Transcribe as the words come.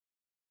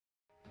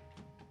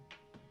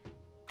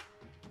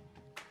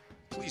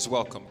Please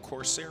welcome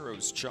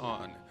Coursera's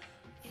John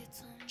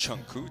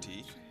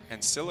Ciancutti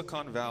and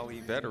Silicon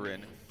Valley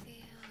veteran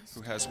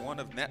who has one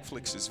of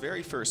Netflix's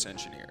very first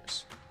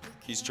engineers.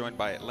 He's joined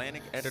by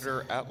Atlantic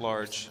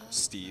editor-at-large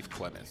Steve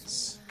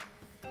Clemons.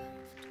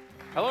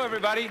 Hello,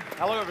 everybody.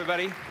 Hello,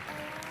 everybody.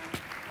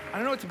 I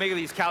don't know what to make of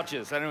these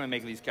couches. I don't know what to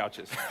make of these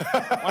couches.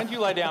 Why don't you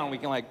lie down and we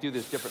can do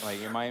this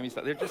differently in Miami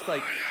style. They're just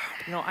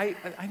I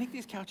think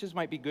these couches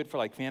might be good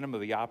for Phantom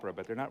of the Opera,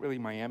 but they're not really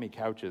Miami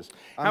couches.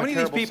 How many of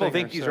these people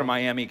think these are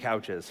Miami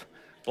couches?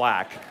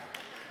 Black.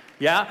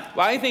 Yeah?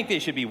 Well, I think they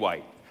should be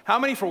white. How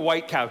many for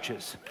white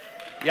couches?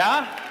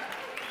 Yeah?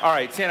 All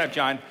right, stand up,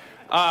 John.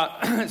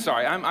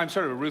 Sorry, I'm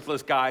sort of a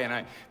ruthless guy,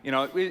 and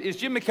is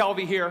Jim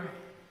McKelvey here?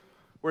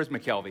 Where's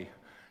McKelvey?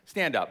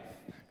 Stand up.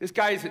 This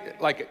guy's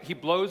he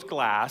blows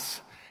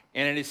glass,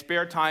 and in his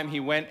spare time, he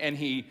went and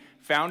he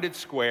founded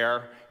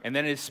Square, and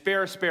then in his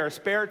spare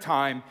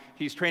time,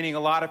 he's training a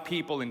lot of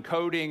people in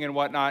coding and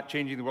whatnot,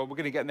 changing the world. We're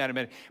going to get in that in a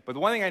minute. But the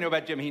one thing I know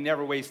about Jim, he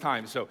never wastes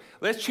time. So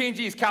let's change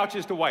these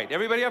couches to white.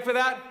 Everybody up for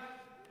that?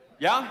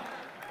 Yeah?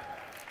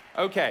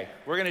 Okay,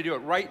 we're going to do it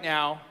right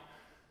now.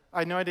 I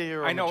had no idea you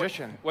were a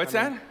magician. What's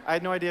that? I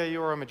had no idea you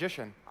were a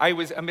magician. I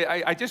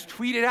just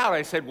tweeted out.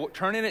 I said, well,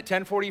 turn in at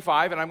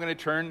 10:45, and I'm going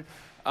to turn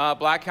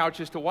black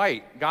couches to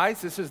white.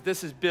 Guys, this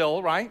is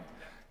Bill, right?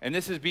 And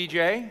this is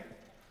BJ,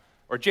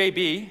 or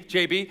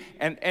JB,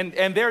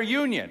 and their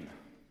union.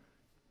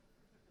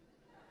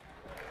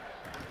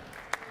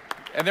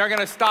 And they're going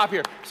to stop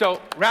here.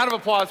 So, round of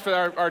applause for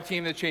our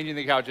team that's changing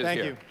the couches here.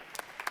 Thank you.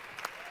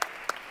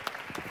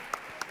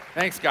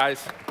 Thanks,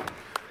 guys.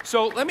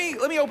 So let me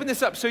open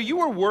this up. So you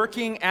were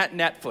working at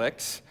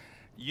Netflix.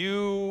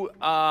 You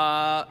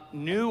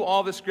knew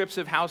all the scripts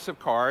of House of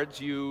Cards.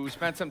 You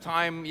spent some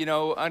time,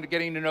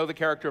 getting to know the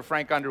character of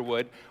Frank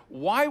Underwood.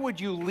 Why would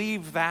you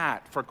leave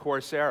that for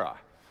Coursera?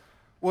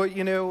 Well,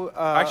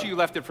 actually, you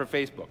left it for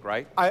Facebook,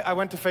 right? I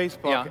went to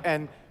Facebook, yeah.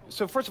 And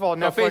so first of all,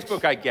 Netflix. No,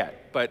 Facebook I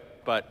get, but.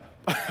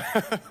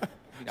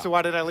 So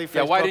why did I leave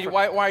Facebook?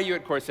 Yeah, why are you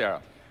at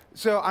Coursera?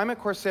 So I'm at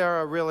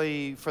Coursera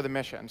really for the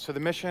mission. So the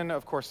mission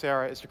of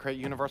Coursera is to create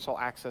universal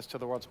access to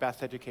the world's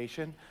best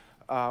education.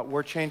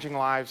 We're changing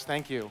lives.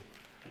 Thank you.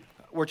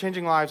 We're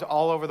changing lives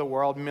all over the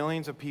world,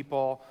 millions of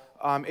people.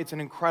 It's an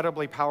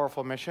incredibly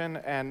powerful mission,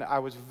 and I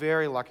was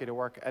very lucky to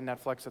work at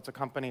Netflix. It's a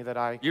company that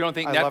I You don't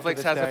think love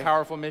Netflix has a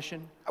powerful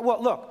mission?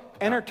 Well, look,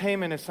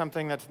 entertainment is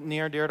something that's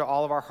near and dear to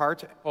all of our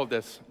hearts. Hold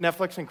this.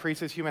 Netflix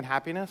increases human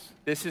happiness.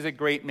 This is a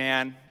great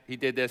man. He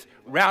did this.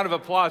 Round of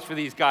applause for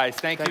these guys.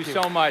 Thank you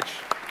so much.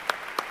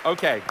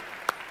 Okay.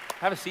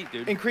 Have a seat,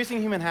 dude. Increasing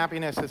human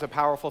happiness is a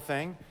powerful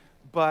thing,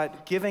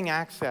 but giving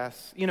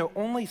access,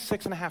 only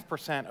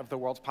 6.5% of the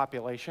world's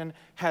population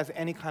has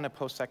any kind of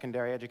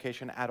post-secondary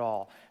education at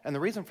all. And the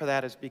reason for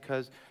that is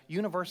because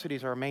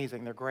universities are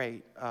amazing. They're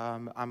great.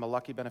 I'm a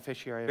lucky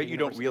beneficiary of But you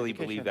don't really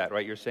education. believe that,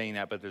 right? You're saying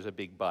that, but there's a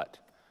big but.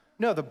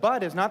 No, the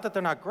but is not that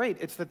they're not great.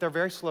 It's that they're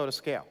very slow to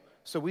scale.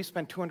 So we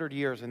spent 200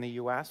 years in the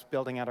U.S.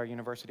 building out our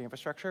university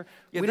infrastructure.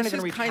 Yeah, we didn't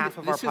even reach half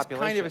of our population. This is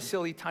kind of a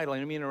silly title. I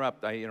don't mean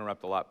interrupt. I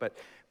interrupt a lot.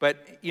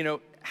 But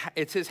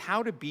it says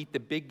how to beat the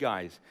big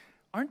guys.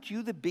 Aren't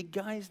you the big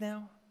guys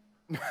now?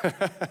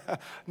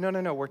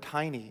 No. We're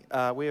tiny.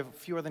 We have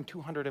fewer than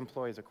 200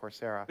 employees at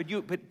Coursera.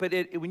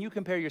 But when you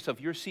compare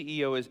yourself, your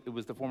CEO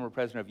was the former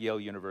president of Yale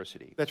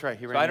University. That's right.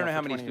 He ran so I don't know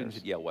how many 20 students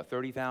years. at Yale. What,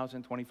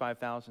 30,000,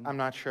 25,000? I'm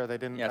not sure. They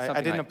didn't. Yeah,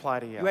 I didn't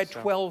apply to Yale. You had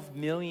 12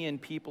 million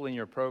people in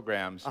your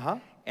programs.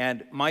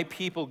 And my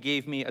people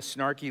gave me a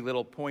snarky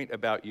little point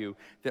about you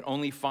that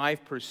only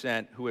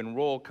 5% who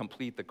enroll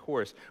complete the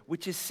course,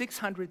 which is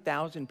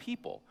 600,000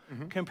 people.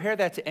 Compare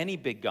that to any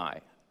big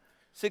guy.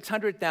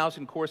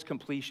 600,000 course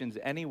completions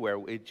anywhere,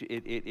 it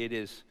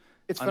is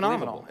It's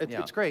phenomenal.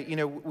 It's great.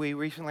 We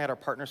recently had our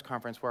partners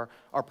conference where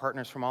our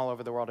partners from all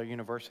over the world, our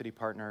university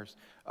partners,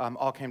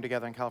 all came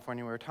together in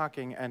California. We were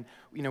talking, and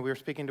we were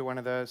speaking to one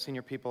of the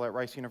senior people at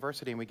Rice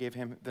University, and we gave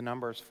him the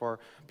numbers for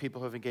people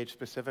who have engaged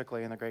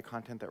specifically in the great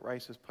content that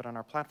Rice has put on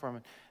our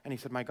platform. And he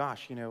said, my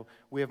gosh,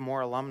 we have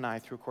more alumni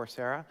through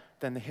Coursera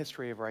than the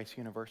history of Rice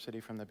University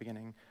from the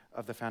beginning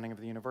of the founding of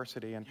the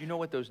university. And do you know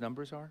what those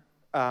numbers are?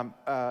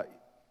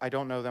 I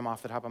don't know them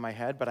off the top of my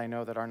head, but I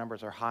know that our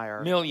numbers are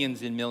higher.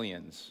 Millions and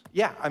millions.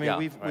 Yeah, I mean,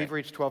 we've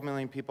reached 12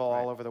 million people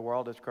all over the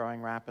world. It's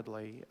growing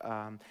rapidly.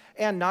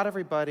 And not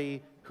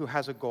everybody who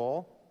has a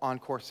goal on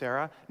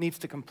Coursera needs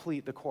to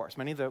complete the course.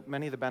 Many of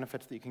the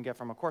benefits that you can get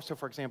from a course. So,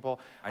 for example,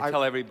 I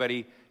tell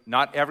everybody,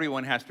 not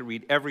everyone has to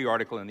read every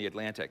article in The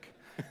Atlantic.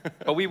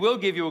 But we will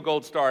give you a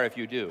gold star if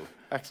you do.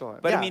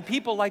 Excellent. But I mean,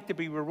 people like to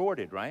be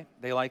rewarded, right?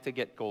 They like to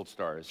get gold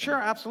stars. Sure,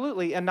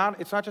 absolutely. And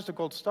it's not just a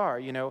gold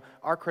star.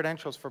 Our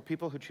credentials, for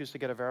people who choose to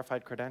get a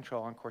verified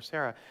credential on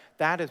Coursera,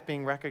 that is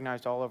being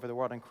recognized all over the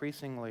world,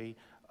 increasingly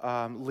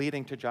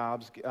leading to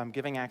jobs,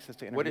 giving access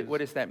to interviews. What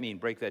does that mean?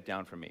 Break that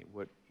down for me.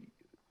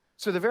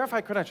 So the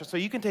verified credential, so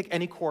you can take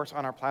any course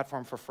on our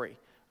platform for free.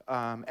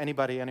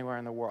 Anybody, anywhere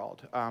in the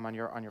world, on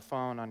your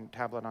phone, on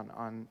tablet,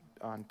 on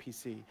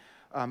PC.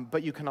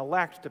 But you can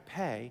elect to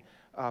pay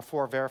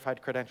for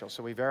verified credentials.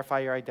 So we verify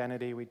your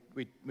identity,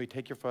 we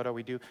take your photo,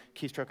 we do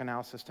keystroke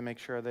analysis to make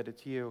sure that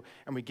it's you,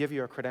 and we give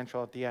you a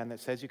credential at the end that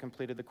says you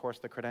completed the course.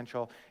 The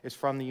credential is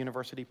from the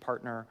university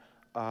partner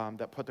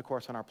that put the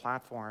course on our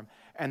platform,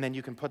 and then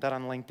you can put that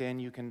on LinkedIn,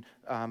 you can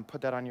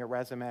put that on your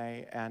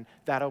resume, and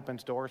that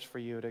opens doors for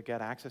you to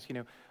get access.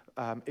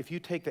 If you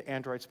take the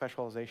Android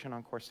specialization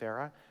on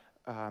Coursera,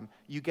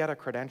 you get a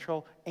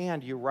credential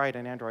and you write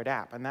an Android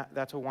app, and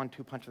that's a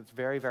 1-2 punch that's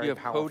very, very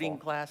powerful. You have coding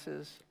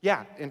classes?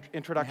 Yeah,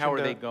 introduction. And how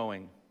are they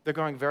going? They're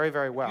going very,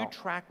 very well. Do you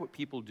track what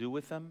people do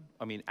with them?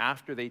 I mean,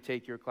 after they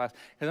take your class?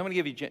 Because I'm going to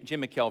give you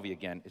Jim McKelvey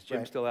again. Is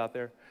Jim still out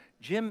there?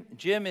 Jim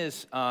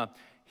is,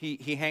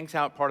 he hangs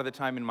out part of the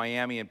time in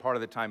Miami and part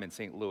of the time in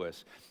St.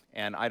 Louis.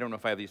 And I don't know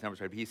if I have these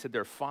numbers right, but he said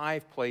there are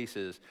 5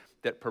 places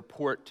that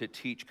purport to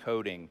teach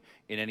coding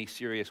in any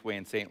serious way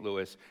in St.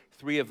 Louis.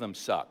 3 of them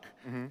suck,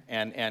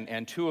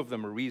 and 2 of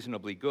them are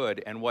reasonably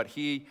good. And what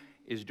he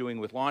is doing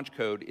with Launch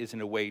Code is,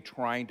 in a way,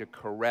 trying to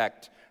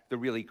correct the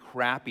really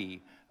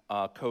crappy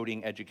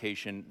coding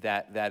education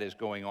that is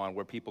going on,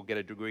 where people get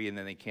a degree and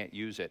then they can't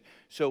use it.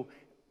 So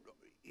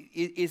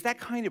is that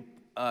kind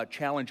of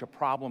challenge a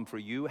problem for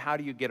you? How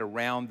do you get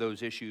around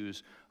those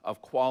issues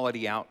of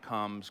quality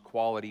outcomes,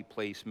 quality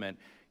placement,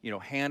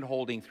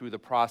 hand-holding through the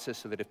process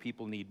so that if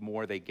people need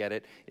more, they get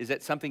it? Is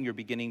that something you're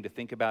beginning to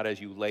think about as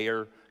you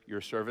layer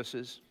your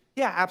services?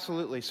 Yeah,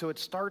 absolutely. So it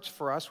starts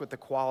for us with the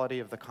quality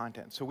of the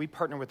content. So we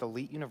partner with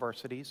elite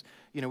universities.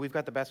 We've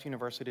got the best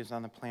universities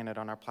on the planet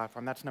on our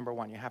platform. That's number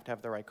one. You have to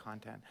have the right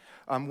content.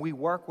 We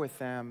work with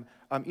them.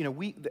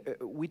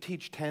 We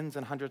teach tens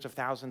and hundreds of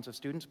thousands of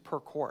students per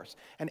course.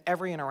 And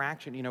every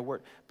interaction,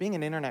 being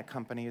an internet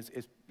company is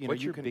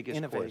What's you your can biggest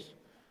innovate.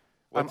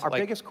 course? Our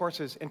biggest course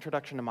is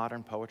Introduction to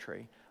Modern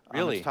Poetry.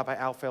 Really? It's taught by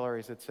Al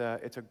Filleries. It's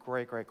a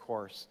great, great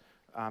course.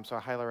 So I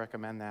highly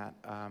recommend that.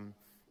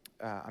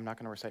 I'm not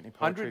going to recite any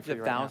poetry Hundreds for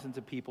you of right now. Thousands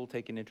of people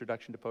take an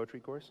Introduction to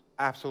Poetry course?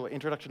 Absolutely.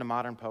 Introduction to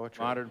Modern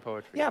Poetry. Modern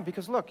poetry. Yeah,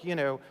 because look,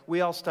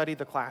 we all study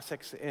the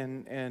classics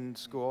in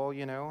school,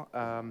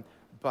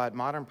 but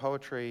modern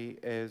poetry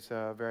is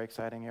a very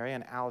exciting area,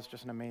 and Al is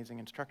just an amazing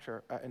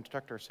instructor.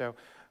 So,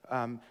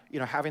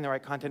 having the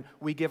right content,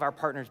 we give our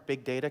partners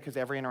big data because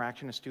every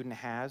interaction a student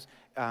has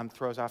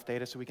throws off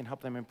data, so we can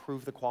help them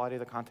improve the quality of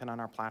the content on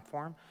our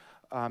platform.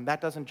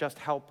 That doesn't just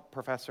help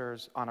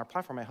professors on our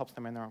platform, it helps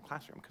them in their own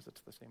classroom because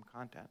it's the same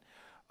content.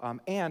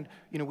 And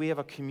we have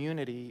a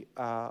community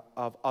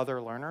of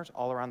other learners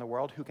all around the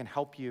world who can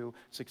help you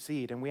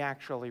succeed. And we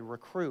actually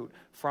recruit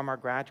from our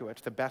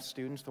graduates, the best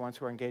students, the ones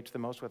who are engaged the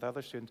most with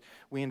other students.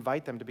 We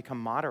invite them to become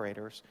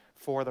moderators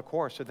for the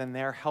course. So then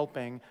they're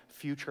helping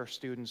future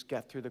students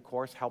get through the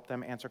course, help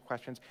them answer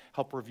questions,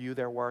 help review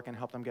their work, and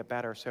help them get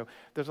better. So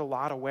there's a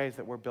lot of ways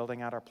that we're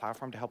building out our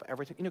platform to help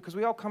everything. Because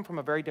we all come from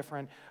a very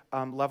different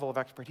level of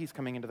expertise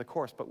coming into the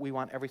course, but we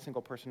want every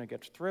single person who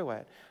gets through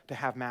it to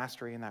have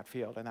mastery in that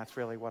field. And that's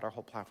really what our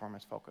whole platform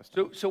is focused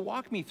on. So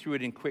walk me through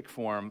it in quick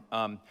form.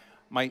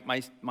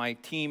 My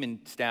team and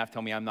staff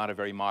tell me I'm not a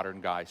very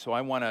modern guy, so I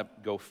want to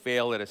go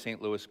fail at a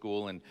St. Louis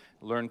school and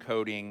learn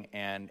coding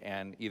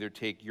and either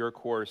take your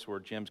course or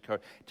Jim's code.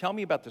 Tell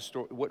me about the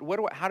story.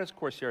 How does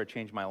Coursera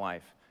change my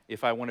life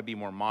if I want to be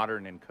more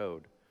modern in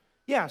code?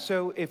 Yeah,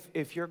 so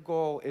if your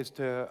goal is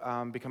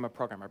to become a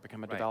programmer,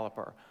 become a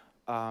developer,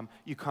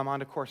 you come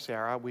onto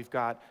Coursera. We've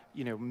got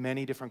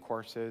many different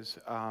courses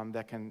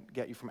that can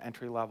get you from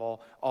entry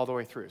level all the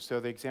way through. So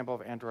the example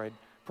of Android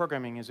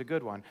programming is a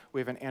good one. We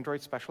have an Android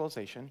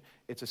specialization.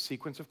 It's a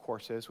sequence of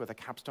courses with a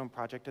capstone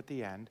project at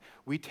the end.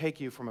 We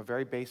take you from a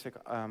very basic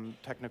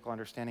technical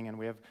understanding, and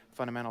we have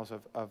fundamentals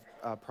of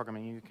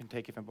programming you can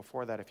take even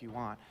before that if you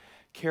want.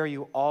 Carry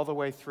you all the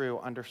way through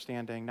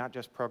understanding not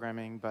just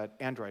programming, but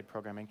Android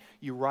programming.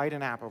 You write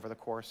an app over the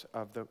course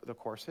of the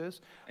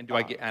courses. And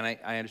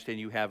I understand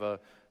you have a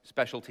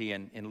specialty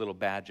in little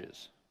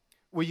badges.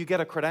 Well, you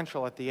get a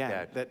credential at the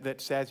end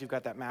that says you've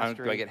got that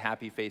mastery. Do I get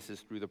happy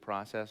faces through the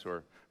process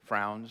or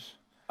frowns?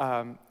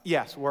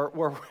 Yes,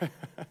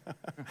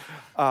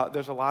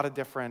 there's a lot of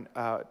different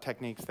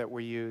techniques that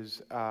we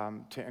use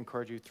to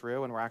encourage you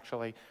through, and we're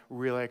actually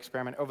really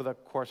experimenting. Over the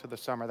course of the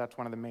summer, that's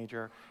one of the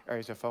major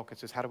areas of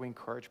focus, is how do we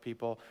encourage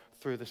people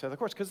through this other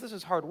course? Because this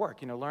is hard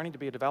work. Learning to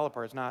be a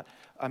developer is not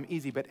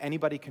easy, but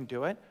anybody can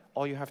do it.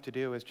 All you have to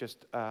do is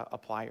just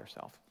apply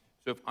yourself.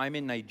 So if I'm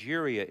in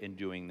Nigeria in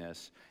doing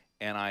this,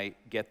 and I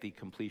get the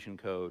completion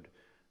code,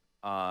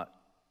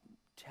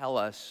 tell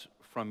us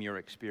from your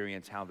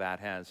experience how that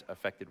has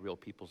affected real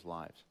people's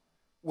lives.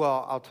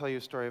 Well, I'll tell you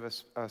a story of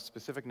a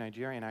specific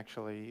Nigerian,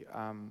 actually.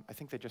 I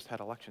think they just had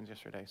elections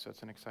yesterday, so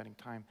it's an exciting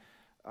time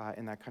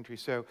in that country.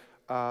 So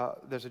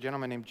there's a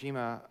gentleman named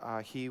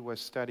Jima. He was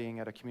studying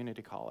at a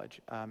community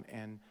college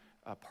in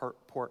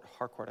Port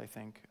Harcourt, I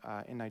think,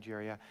 in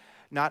Nigeria.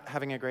 Not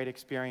having a great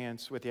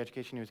experience with the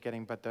education he was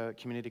getting, but the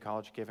community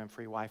college gave him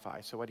free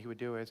Wi-Fi. So what he would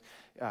do is,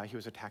 he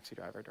was a taxi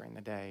driver during the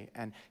day,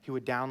 and he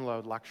would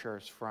download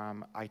lectures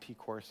from IT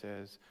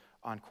courses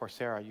on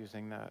Coursera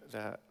using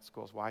the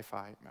school's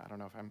Wi-Fi. I don't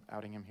know if I'm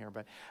outing him here,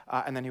 but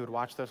and then he would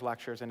watch those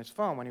lectures in his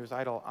phone when he was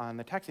idle on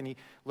the taxi, and he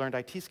learned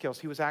IT skills.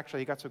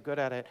 He got so good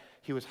at it,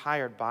 he was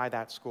hired by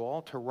that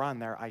school to run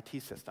their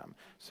IT system.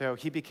 So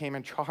he became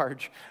in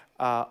charge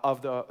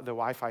of the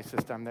Wi-Fi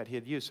system that he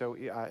had used. So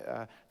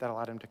that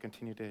allowed him to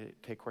continue to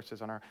take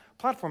courses on our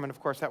platform. And of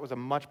course, that was a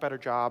much better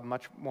job,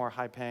 much more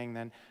high-paying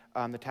than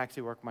the taxi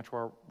work, much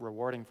more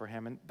rewarding for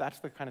him. And that's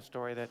the kind of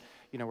story that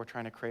we're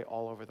trying to create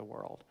all over the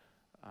world.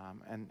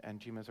 And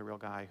Jima's a real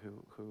guy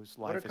whose life is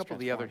What are a couple of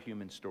the other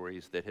human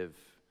stories that have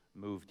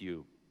moved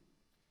you?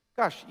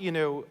 Gosh,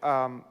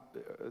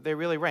 they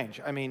really range.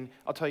 I mean,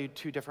 I'll tell you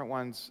two different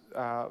ones,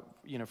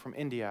 from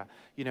India.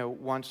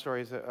 One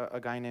story is a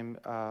guy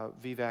named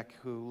Vivek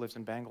who lives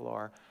in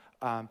Bangalore.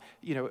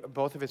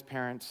 Both of his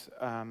parents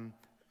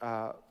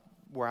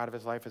were out of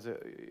his life as a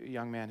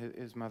young man.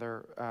 His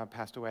mother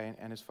passed away,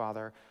 and his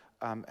father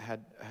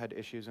had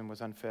issues and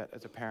was unfit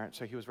as a parent.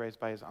 So he was raised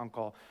by his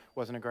uncle.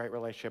 Wasn't a great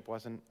relationship.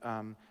 Wasn't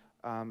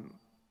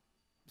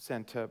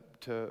sent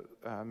to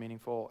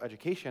meaningful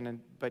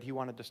education, but he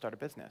wanted to start a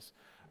business.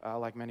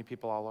 Like many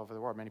people all over the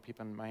world, many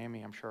people in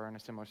Miami, I'm sure, are in a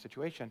similar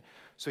situation.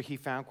 So he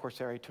found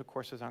Coursera, he took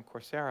courses on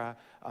Coursera,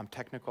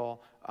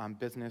 technical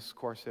business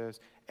courses,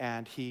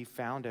 and he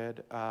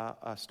founded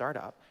a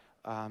startup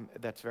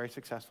that's very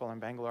successful in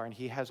Bangalore, and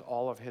he has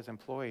all of his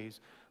employees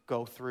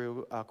go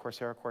through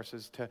Coursera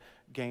courses to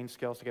gain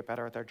skills to get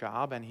better at their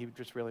job, and he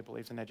just really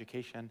believes in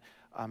education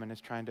and is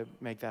trying to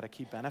make that a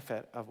key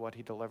benefit of what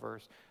he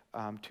delivers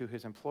to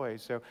his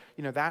employees. So,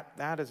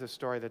 that is a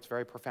story that's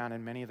very profound,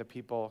 and many of the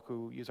people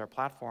who use our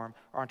platform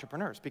are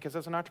entrepreneurs, because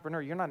as an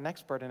entrepreneur, you're not an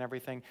expert in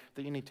everything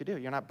that you need to do.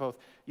 You're not both,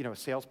 a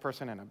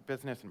salesperson and a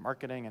business and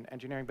marketing and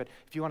engineering, but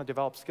if you want to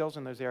develop skills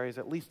in those areas,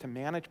 at least to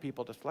manage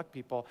people, to select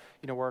people,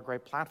 we're a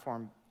great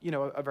platform.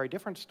 A very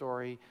different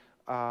story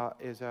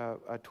is a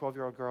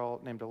 12-year-old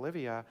girl named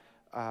Olivia.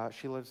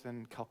 She lives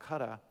in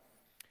Calcutta.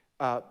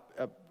 A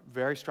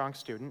very strong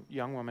student,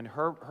 young woman.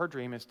 Her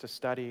dream is to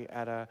study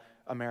at a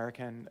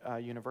American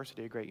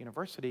university, a great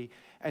university.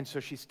 And so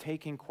she's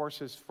taking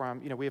courses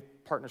from, we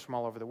have partners from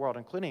all over the world,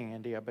 including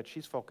India, but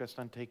she's focused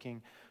on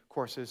taking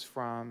courses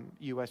from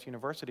U.S.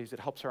 universities. It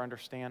helps her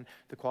understand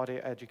the quality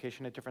of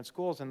education at different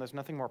schools, and there's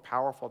nothing more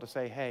powerful to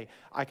say, hey,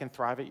 I can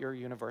thrive at your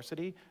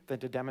university, than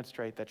to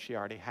demonstrate that she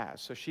already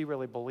has. So she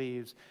really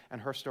believes,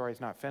 and her story's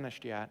not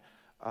finished yet,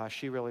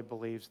 she really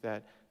believes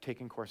that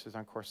taking courses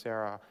on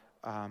Coursera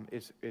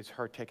is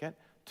her ticket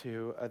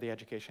to the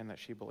education that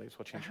she believes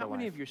will change her life. How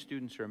many of your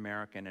students are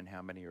American, and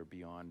how many are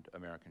beyond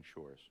American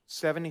shores?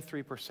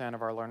 73%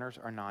 of our learners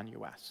are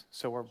non-U.S.,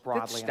 so we're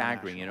broadly That's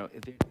staggering.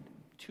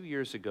 2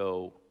 years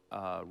ago,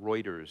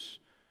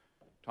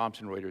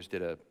 Thomson Reuters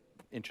did an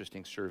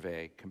interesting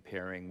survey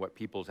comparing what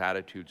people's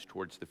attitudes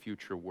towards the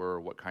future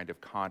were, what kind of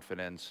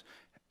confidence,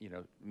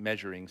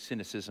 measuring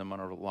cynicism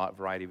on a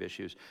variety of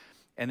issues.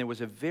 And there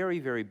was a very,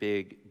 very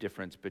big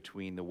difference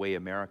between the way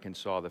Americans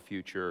saw the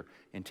future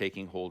in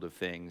taking hold of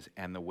things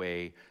and the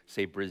way,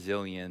 say,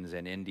 Brazilians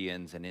and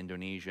Indians and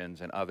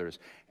Indonesians and others.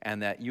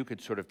 And that you could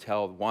sort of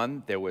tell,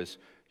 one, there was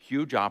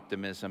huge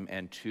optimism,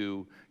 and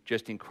two,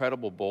 just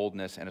incredible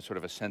boldness and a sort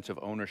of a sense of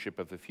ownership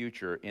of the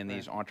future in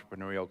these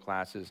entrepreneurial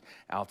classes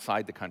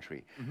outside the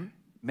country. Mm-hmm.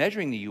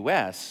 Measuring the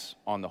U.S.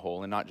 on the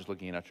whole, and not just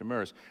looking at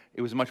entrepreneurs,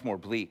 it was much more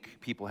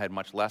bleak. People had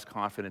much less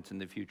confidence in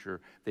the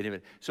future.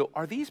 So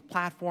are these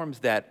platforms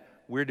that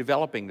we're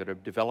developing, that are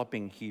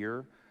developing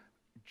here,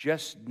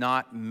 just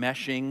not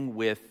meshing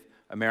with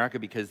America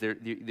because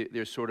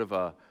there's sort of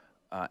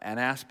an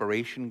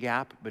aspiration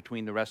gap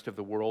between the rest of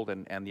the world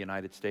and the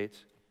United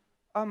States?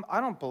 I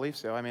don't believe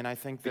so. I mean, I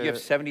think that... But you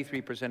have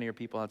 73% of your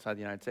people outside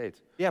the United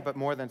States. Yeah, but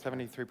more than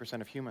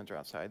 73% of humans are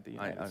outside the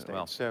United States.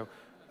 Well. So...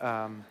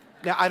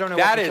 now, I don't know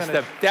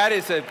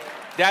that's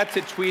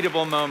a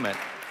tweetable moment.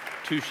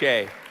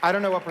 Touche. I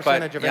don't know what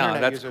percentage of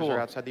internet users cool. are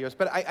outside the U.S.,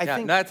 but I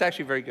think that's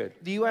actually very good.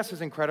 The U.S. is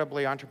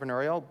incredibly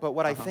entrepreneurial, but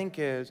what I think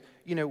is,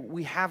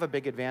 we have a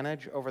big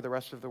advantage over the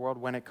rest of the world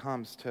when it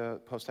comes to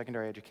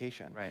post-secondary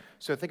education. Right.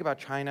 So think about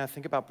China,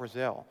 think about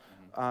Brazil.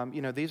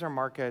 These are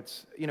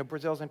markets,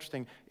 Brazil's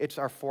interesting. It's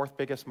our fourth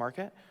biggest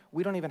market.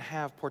 We don't even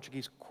have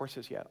Portuguese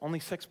courses yet. Only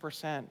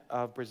 6%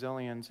 of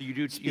Brazilians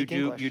speak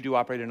English. You do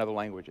operate in other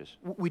languages?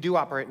 We do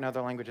operate in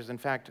other languages. In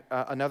fact,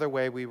 another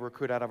way we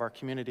recruit out of our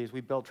communities, we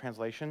build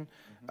translation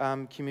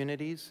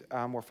communities.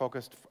 We're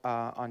focused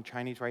on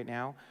Chinese right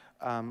now.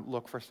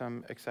 Look for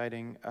some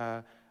exciting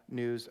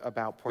news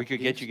about Portuguese. We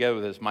could get you together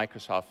with this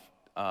Microsoft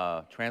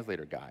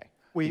translator guy.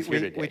 We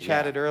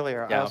chatted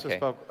earlier. Yeah, I also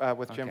spoke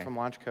with Jim from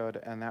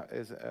LaunchCode, and that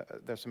is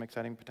there's some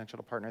exciting potential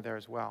to partner there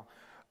as well.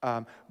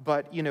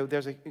 But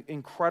there's an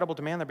incredible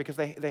demand there because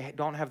they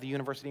don't have the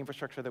university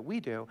infrastructure that we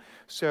do.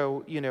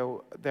 So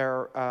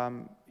they're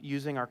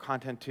using our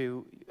content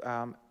to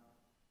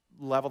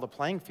level the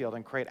playing field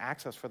and create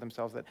access for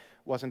themselves that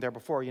wasn't there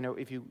before.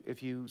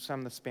 If you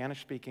sum the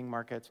Spanish-speaking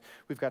markets,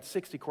 we've got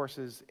 60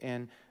 courses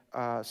in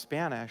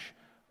Spanish.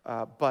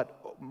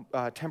 but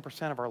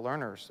 10% of our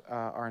learners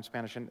are in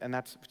Spanish, and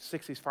that's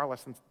 60 is far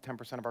less than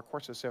 10% of our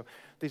courses. So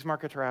these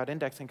markets are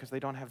out-indexing because they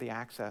don't have the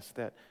access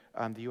that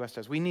the U.S.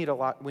 does. We need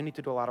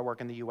to do a lot of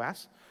work in the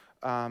U.S.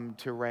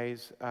 To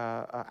raise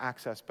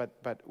access,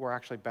 but we're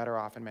actually better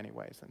off in many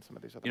ways than some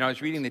of these other. I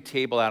was reading the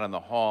table out in the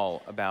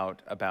hall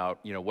about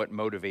what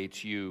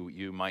motivates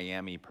you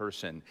Miami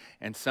person,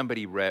 and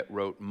somebody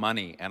wrote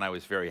money, and I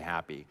was very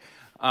happy.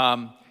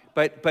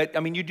 But I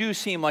mean, you do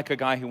seem like a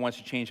guy who wants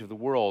to change the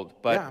world,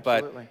 but yeah,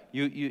 absolutely.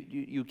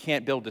 you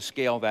can't build to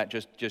scale that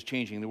just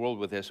changing the world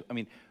with this. I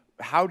mean,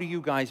 how do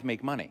you guys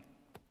make money?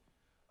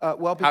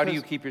 Well, how do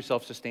you keep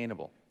yourself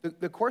sustainable?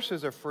 The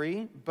courses are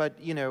free, but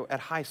at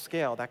high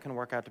scale, that can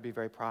work out to be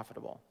very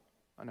profitable.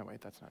 Oh no,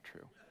 wait, that's not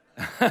true.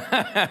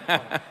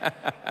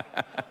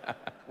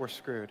 We're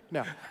screwed.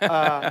 No.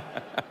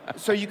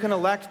 So you can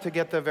elect to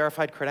get the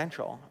verified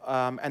credential,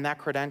 and that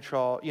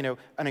credential,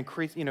 an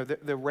increase,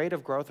 the rate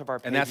of growth of our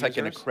paid and that's users,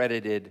 like an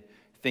accredited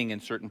thing in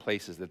certain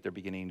places that they're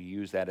beginning to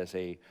use that as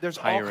a There's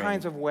all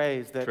kinds of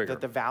ways that trigger.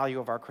 That the value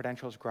of our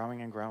credential is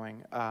growing and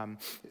growing. A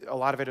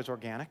lot of it is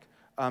organic.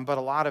 But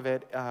a lot of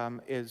it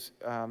is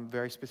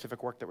very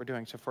specific work that we're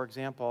doing. So for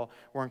example,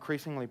 we're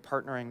increasingly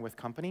partnering with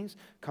companies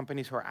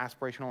who are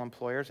aspirational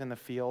employers in the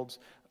fields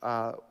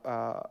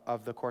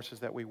of the courses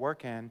that we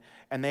work in,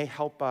 and they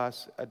help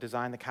us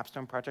design the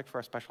capstone project for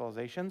our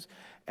specializations,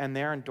 and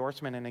their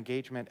endorsement and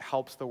engagement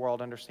helps the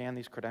world understand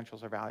these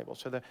credentials are valuable.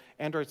 So the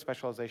Android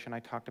specialization I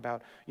talked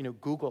about,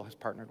 Google has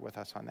partnered with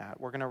us on that.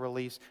 We're going to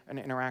release an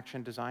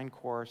interaction design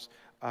course,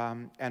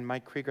 and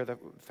Mike Krieger, the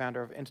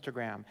founder of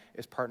Instagram,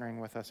 is partnering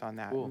with us on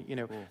that. Cool,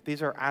 And, cool.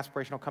 These are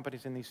aspirational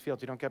companies in these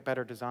fields. You don't get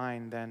better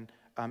design than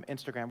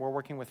Instagram. We're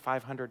working with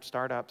 500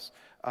 startups,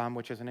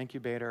 which is an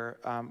incubator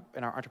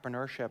in our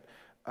entrepreneurship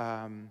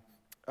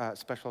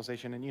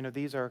specialization. And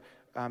these are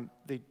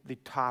the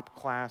top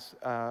class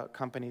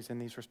companies in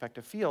these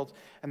respective fields,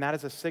 and that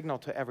is a signal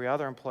to every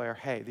other employer,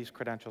 hey, these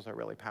credentials are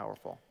really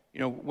powerful.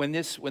 When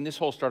this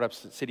whole Startup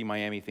City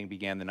Miami thing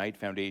began, the Knight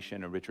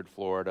Foundation and Richard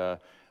Florida,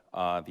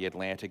 the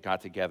Atlantic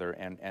got together,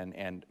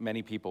 and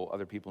many people,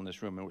 other people in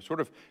this room, and were sort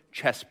of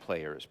chess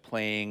players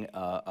playing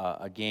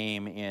a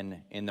game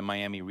in the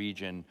Miami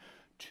region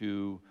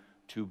to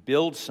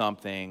build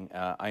something.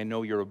 I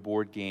know you're a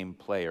board game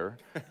player,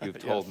 you've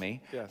told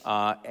me. Yes.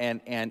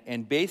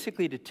 And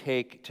basically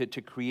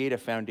to create a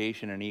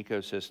foundation, an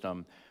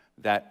ecosystem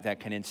that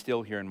can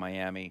instill here in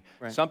Miami,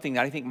 right. something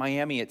that I think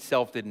Miami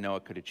itself didn't know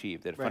it could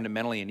achieve, that right.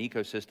 fundamentally an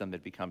ecosystem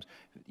that becomes,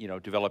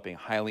 developing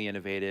highly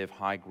innovative,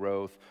 high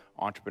growth,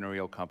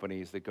 entrepreneurial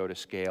companies that go to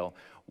scale.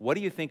 What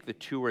do you think the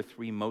 2 or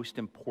 3 most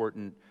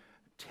important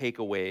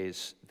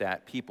takeaways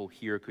that people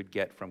here could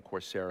get from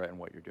Coursera and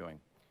what you're doing?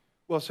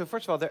 Well, so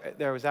first of all,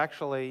 there was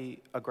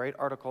actually a great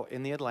article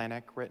in The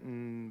Atlantic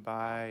written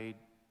by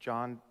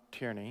John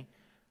Ciancutti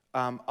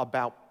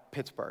about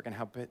Pittsburgh and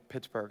how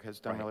Pittsburgh has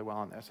done right. really well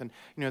on this. And,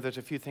 there's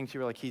a few things he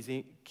really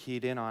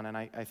keyed in on, and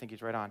I think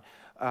he's right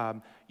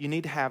on. You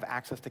need to have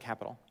access to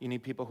capital. You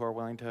need people who are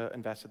willing to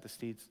invest at the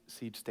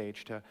seed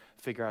stage to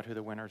figure out who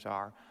the winners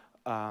are.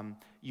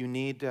 You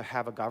need to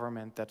have a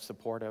government that's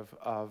supportive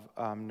of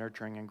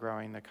nurturing and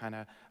growing the kind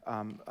of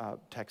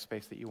tech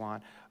space that you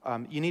want.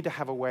 You need to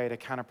have a way to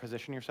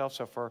counter-position yourself.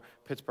 So for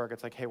Pittsburgh,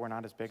 it's like, hey, we're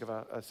not as big of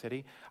a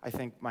city. I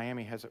think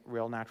Miami has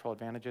real natural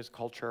advantages,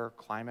 culture,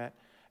 climate,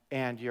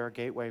 and you're a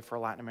gateway for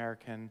Latin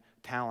American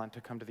talent to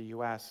come to the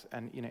U.S.,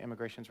 and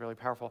immigration is really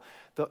powerful.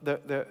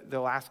 The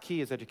last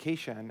key is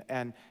education,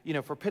 and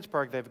for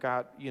Pittsburgh, they've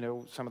got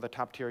some of the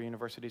top tier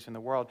universities in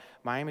the world.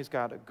 Miami's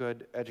got a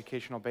good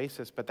educational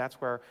basis, but that's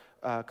where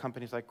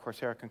companies like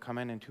Coursera can come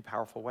in 2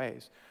 powerful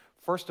ways.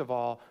 First of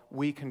all,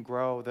 we can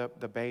grow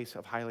the base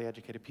of highly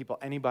educated people.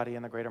 Anybody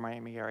in the greater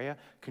Miami area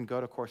can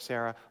go to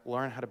Coursera,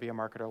 learn how to be a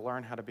marketer,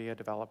 learn how to be a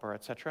developer,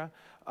 et cetera.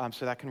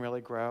 So that can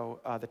really grow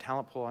the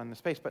talent pool in the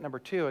space. But number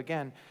 2,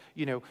 again,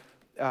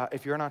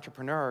 if you're an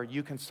entrepreneur,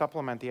 you can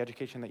supplement the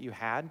education that you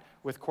had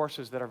with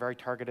courses that are very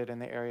targeted in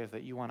the areas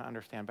that you want to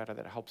understand better,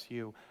 that helps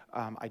you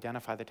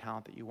identify the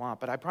talent that you want.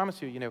 But I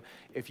promise you,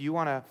 if you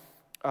want to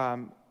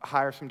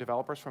hire some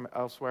developers from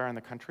elsewhere in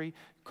the country,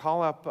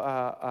 call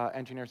up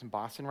engineers in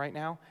Boston right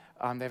now.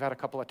 They've had a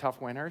couple of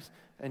tough winters,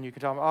 and you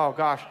can tell them, oh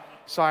gosh,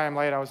 sorry I'm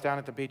late, I was down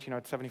at the beach,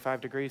 it's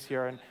 75 degrees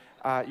here, and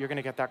you're going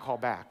to get that call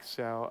back.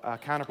 So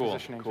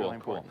counter-positioning is really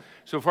important.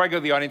 So before I go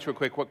to the audience real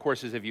quick, what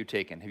courses have you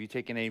taken? Have you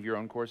taken any of your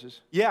own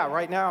courses? Yeah,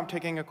 right now I'm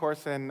taking a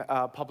course in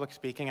public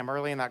speaking. I'm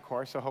early in that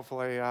course, so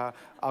hopefully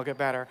I'll get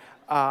better.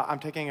 I'm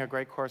taking a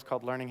great course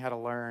called Learning How to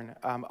Learn.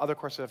 Other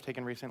courses I've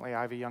taken recently,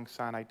 I have a young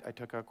son. I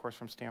took a course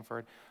from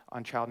Stanford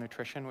on child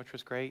nutrition, which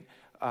was great.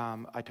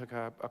 I took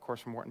a course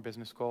from Wharton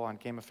Business School on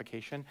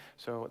gamification.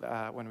 So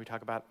when we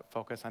talk about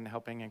focus on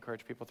helping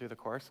encourage people through the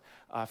course,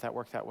 if that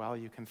works out well,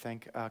 you can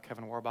thank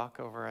Kevin Warbach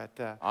over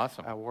at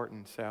awesome.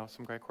 Wharton. So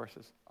some great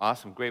courses.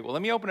 Awesome, great. Well,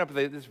 let me open up,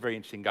 this is a very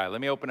interesting guy.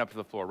 Let me open up to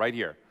the floor right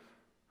here.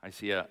 I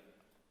see a,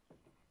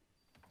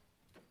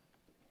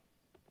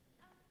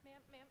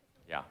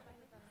 yeah.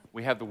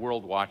 We have the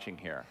world watching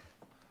here.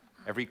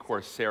 Every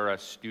Coursera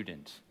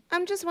student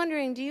I'm just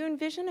wondering, do you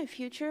envision a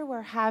future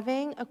where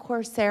having a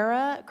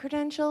Coursera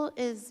credential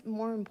is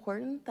more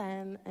important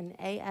than an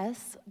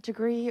AS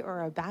degree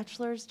or a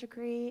bachelor's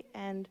degree?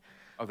 And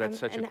Oh, that's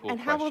such a cool question. And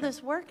how will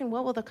this work, and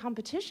what will the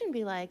competition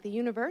be like? The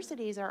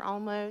universities are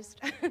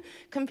almost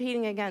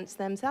competing against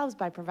themselves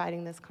by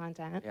providing this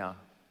content. Yeah.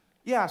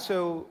 Yeah,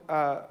 so,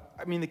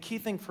 I mean, the key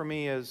thing for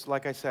me is,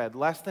 like I said,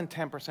 less than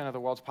 10% of the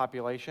world's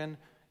population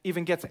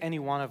even gets any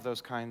one of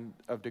those kind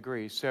of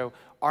degrees. So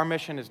our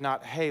mission is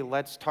not, hey,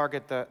 let's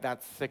target that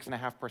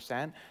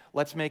 6.5%.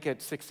 Let's make it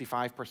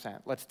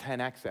 65%. Let's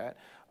 10x it,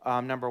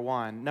 number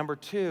one. Number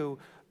two,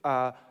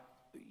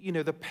 you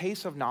know, the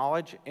pace of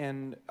knowledge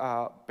in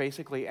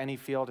basically any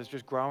field is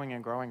just growing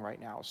and growing right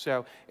now.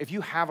 So if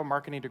you have a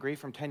marketing degree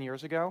from 10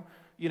 years ago,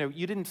 you know,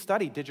 you didn't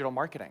study digital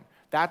marketing.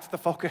 That's the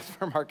focus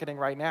for marketing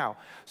right now.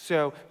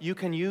 So you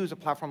can use a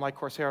platform like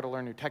Coursera to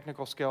learn new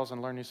technical skills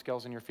and learn new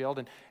skills in your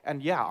field.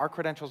 And yeah, our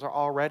credentials are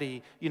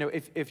already, you know,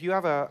 if you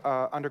have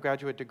a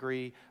undergraduate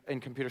degree in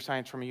computer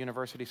science from a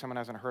university someone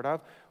hasn't heard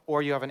of,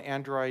 or you have an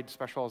Android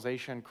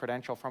specialization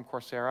credential from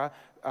Coursera,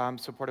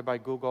 supported by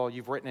Google,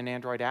 you've written an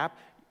Android app,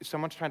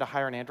 someone's trying to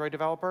hire an Android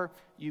developer,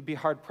 you'd be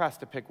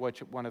hard-pressed to pick which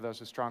one of those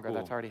is stronger. Cool.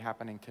 That's already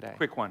happening today.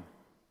 Quick one.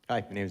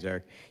 Hi, my name is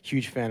Eric.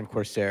 Huge fan of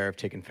Coursera. I've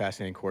taken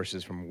fascinating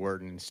courses from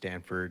Wharton and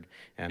Stanford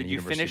and the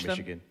University of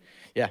Michigan. Them?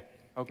 Yeah.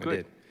 Oh, good. I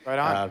did. Right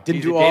on.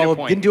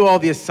 Didn't do all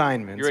the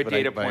assignments. You're a but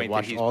data I point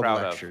watched that he's all proud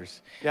the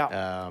lectures. Of.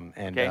 Yeah.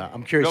 Okay.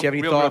 I'm curious. Do you have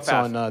any thoughts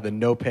on the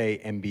no-pay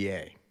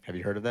MBA? Have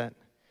you heard of that?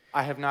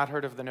 I have not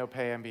heard of the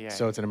no-pay MBA.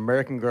 So it's an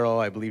American girl,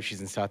 I believe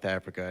she's in South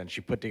Africa, and she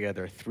put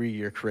together a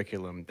 3-year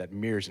curriculum that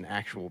mirrors an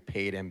actual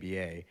paid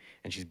MBA,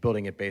 and she's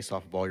building it based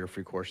off of all your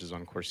free courses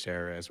on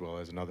Coursera as well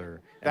as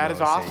another. That is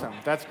awesome.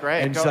 That's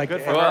great. And like,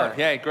 good for her.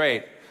 Yeah,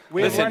 great.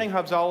 We have learning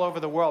hubs all over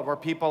the world where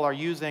people are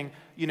using,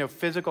 you know,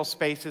 physical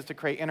spaces to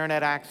create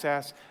internet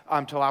access,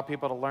 to allow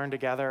people to learn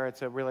together.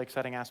 It's a really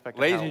exciting aspect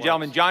of how it Ladies and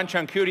gentlemen, works. John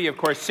Ciancutti of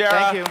Coursera.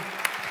 Thank you.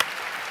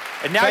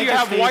 And now you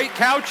have Steve. white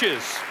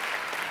couches.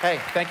 Hey,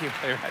 thank you.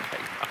 There you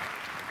go.